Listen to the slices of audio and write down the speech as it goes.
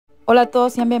Hola a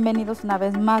todos, sean bienvenidos una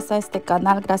vez más a este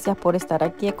canal. Gracias por estar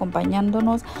aquí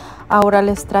acompañándonos. Ahora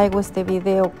les traigo este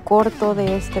video corto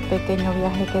de este pequeño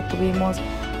viaje que tuvimos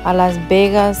a Las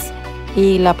Vegas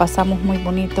y la pasamos muy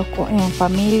bonito en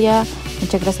familia.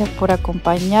 Muchas gracias por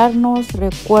acompañarnos.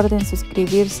 Recuerden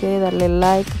suscribirse, darle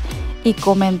like y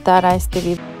comentar a este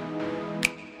video.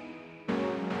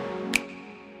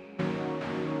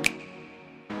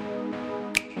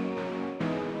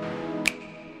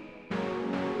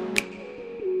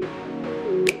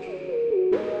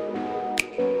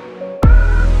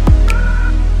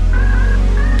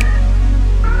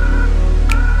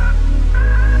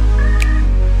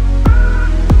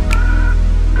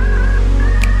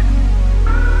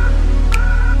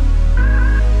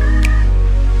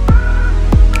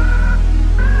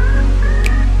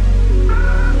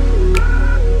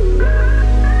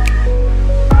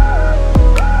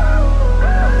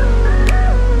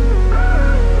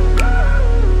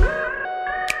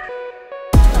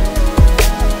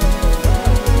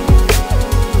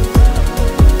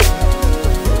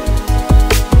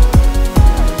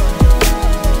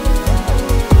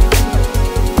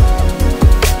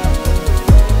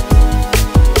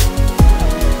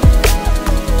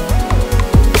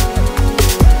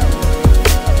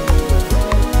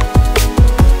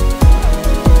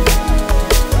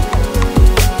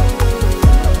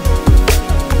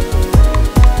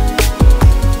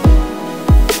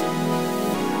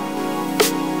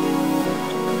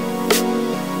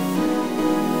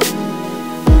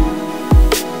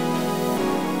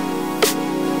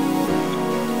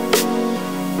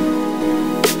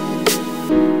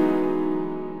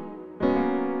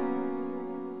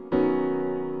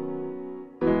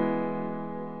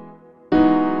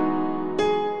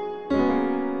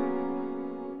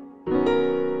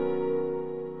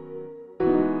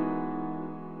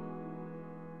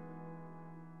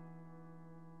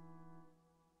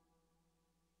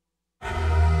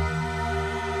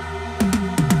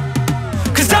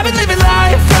 I've been living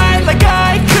life right like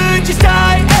I could just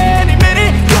die any minute.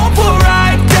 Going for a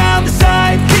ride down the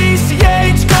side,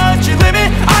 PCH, country limit.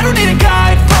 I don't need a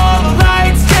guide, follow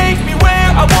lights, take me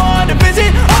where I wanna visit.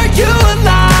 Are you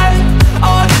alive?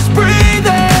 Or just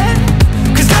breathing?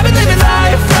 Cause I've been living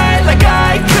life right like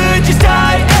I could just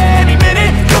die any minute.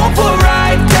 Going for a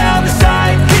ride down the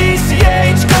side,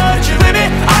 PCH, country limit.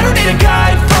 I don't need a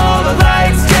guide, follow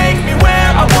lights, take me where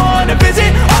I wanna visit.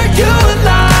 Are you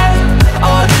alive?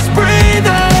 Or just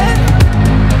breathing?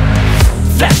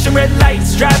 Flashing red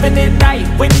lights, driving at night,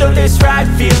 windowless ride,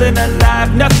 feeling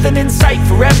alive. Nothing in sight,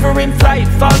 forever in flight.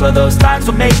 Follow those lines,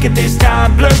 we'll make it this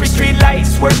time. Blurry street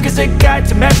lights, work as a guide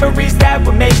to memories that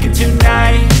we're making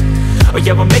tonight. Oh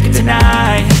yeah, we'll make it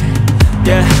tonight.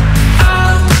 Yeah,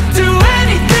 I'll do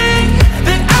anything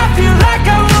that I feel like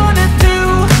I wanna do.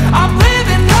 I'm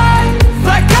living life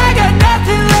like I got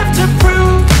nothing left to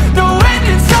prove. No end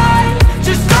in sight,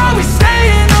 just always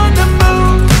staying on the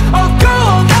move. I'll go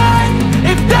all night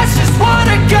if that's just what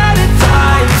I gotta do.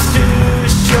 Life's too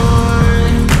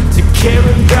short to care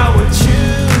about what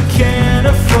you can't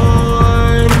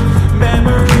afford.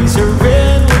 Memories are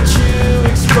in what you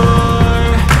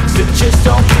explore, so just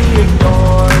don't be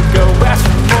ignored. Go ask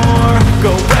for more,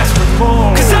 go ask for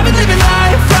more. Cause I've been living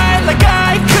life right like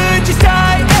I could just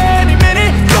die any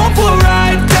minute. Going for a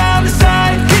ride down the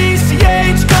side,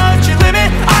 PCH, country limit.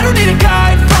 I don't need a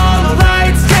guide, follow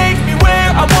lights, take me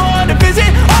where I wanna visit.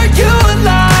 Are you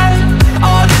alive?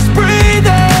 Or just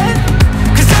breathing?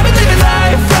 Cause I've been living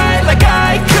life right like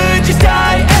I could just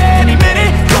die any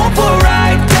minute. Going for a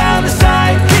ride down the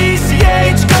side,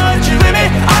 PCH, country limit.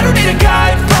 I don't need a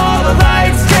guide, follow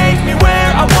lights, take me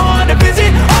where I wanna visit.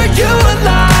 Are you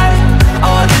alive?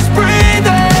 Or just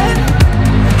breathing?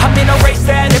 I'm in a race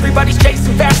that everybody's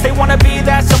chasing fast. They wanna be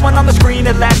that someone on the screen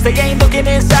at last. They ain't looking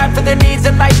inside for their needs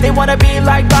in life. They wanna be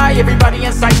liked by everybody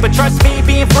in sight. But trust me,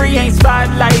 being free ain't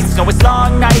spotlights. No, it's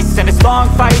long nights and it's long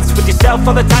fights with yourself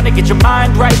all the time to get your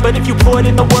mind right. But if you put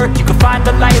in the work, you can find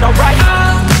the light, alright?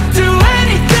 I'll do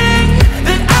anything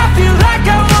that I feel like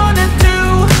I want.